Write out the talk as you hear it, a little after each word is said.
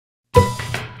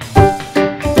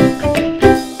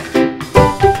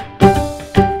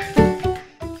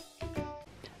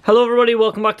Hello everybody,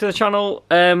 welcome back to the channel.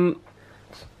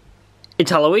 It's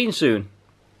Halloween soon,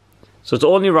 so it's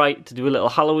only right to do a little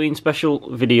Halloween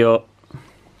special video.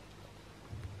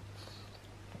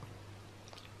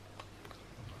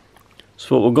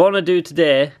 So what we're going to do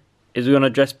today is we're going to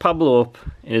dress Pablo up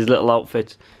in his little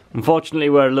outfit.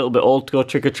 Unfortunately we're a little bit old to go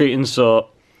trick-or-treating, so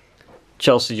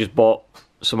Chelsea just bought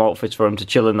some outfits for him to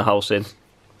chill in the house in.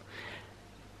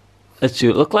 Let's see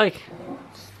what it look like.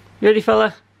 You ready,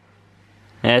 fella?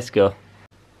 Yeah, let's go.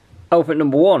 Outfit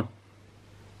number 1.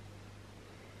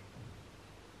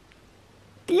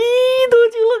 Eee,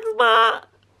 don't you look smart?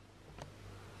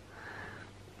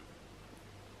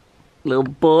 Little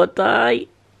bow tie.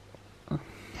 You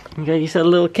got yourself a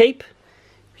little cape.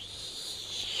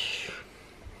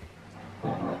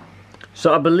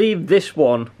 So I believe this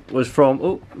one was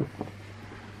from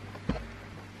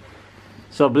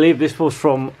So I believe this was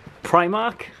from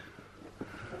Primark.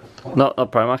 Not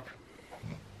Primark.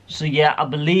 So yeah, I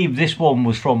believe this one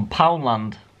was from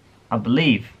Poundland. I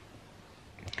believe.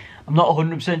 I'm not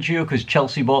 100% sure because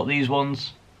Chelsea bought these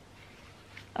ones.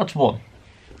 That's one.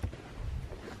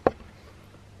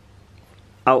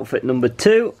 Outfit number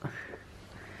 2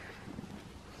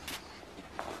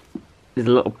 is a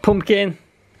little pumpkin.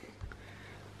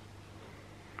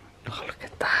 Oh, look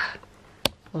at that.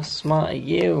 How smart are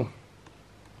you?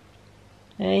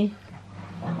 Hey?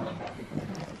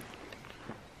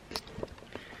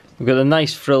 We've got the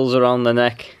nice frills around the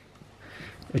neck,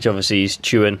 which obviously he's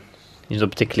chewing. He's not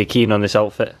particularly keen on this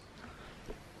outfit.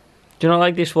 Do you not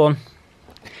like this one?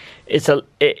 It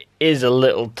is a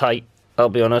little tight, I'll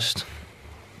be honest.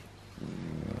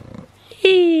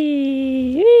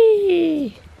 You're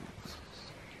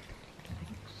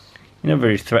not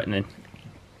very threatening.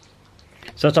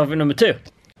 So that's outfit number 2.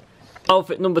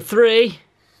 Outfit number 3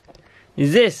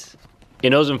 is this. He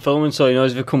knows I'm filming, so he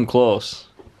knows if I come close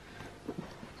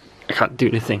I can't do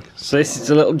anything. So this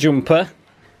is a little jumper.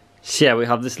 So yeah, we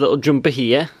have this little jumper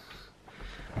here,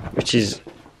 which is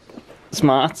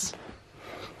smart.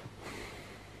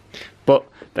 But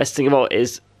best thing about it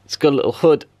is it's got a little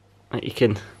hood that you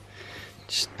can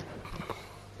just...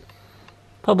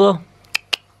 Pablo.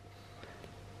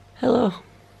 Hello.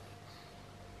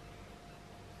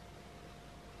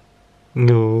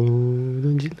 No,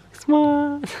 don't you look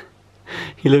smart?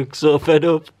 You look so fed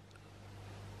up.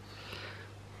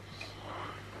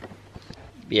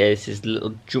 Yeah, this is the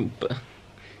little jumper.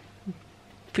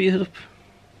 Put your hood up.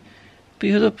 Put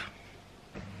your hood up.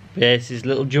 Yeah, this is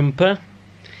little jumper.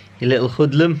 Your little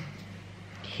hoodlum.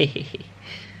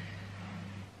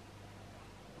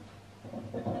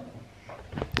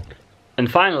 And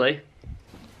finally,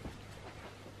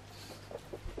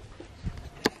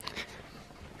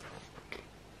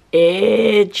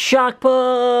 it's Shark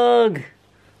Pug!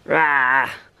 Rah!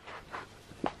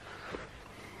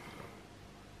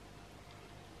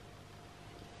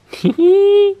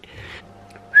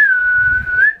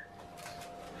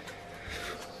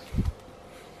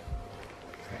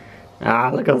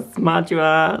 Ah, look how smart you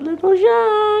are, little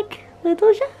shark,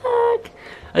 little shark.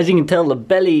 As you can tell, the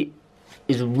belly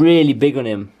is really big on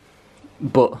him,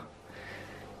 but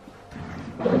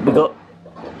we got...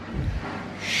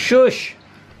 Shush!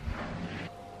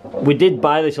 We did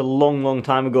buy this a long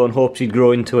time ago in hopes he'd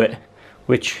grow into it,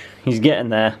 which he's getting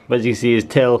there, but as you can see his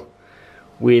tail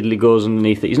weirdly goes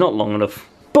underneath it. He's not long enough,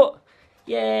 but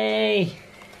yay!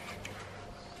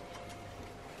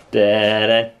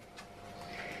 Da-da.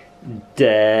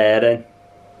 Da-da.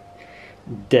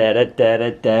 Da-da,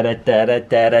 da-da, da-da, da-da,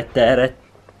 da-da, da-da.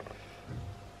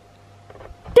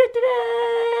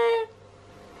 Da-da-da.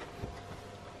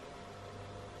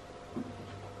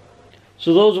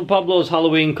 So those were Pablo's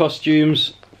Halloween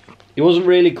costumes. He wasn't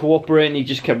really cooperating, he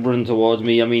just kept running towards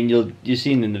me. I mean, you've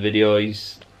seen in the video,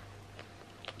 he's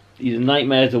a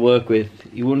nightmare to work with.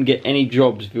 He wouldn't get any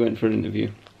jobs if he went for an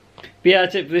interview. But yeah,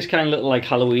 that's it for this kind of little like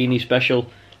Halloween-y special.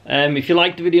 If you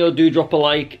liked the video, do drop a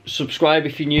like, subscribe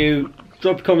if you're new,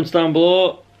 drop your comments down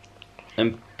below,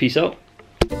 and peace out.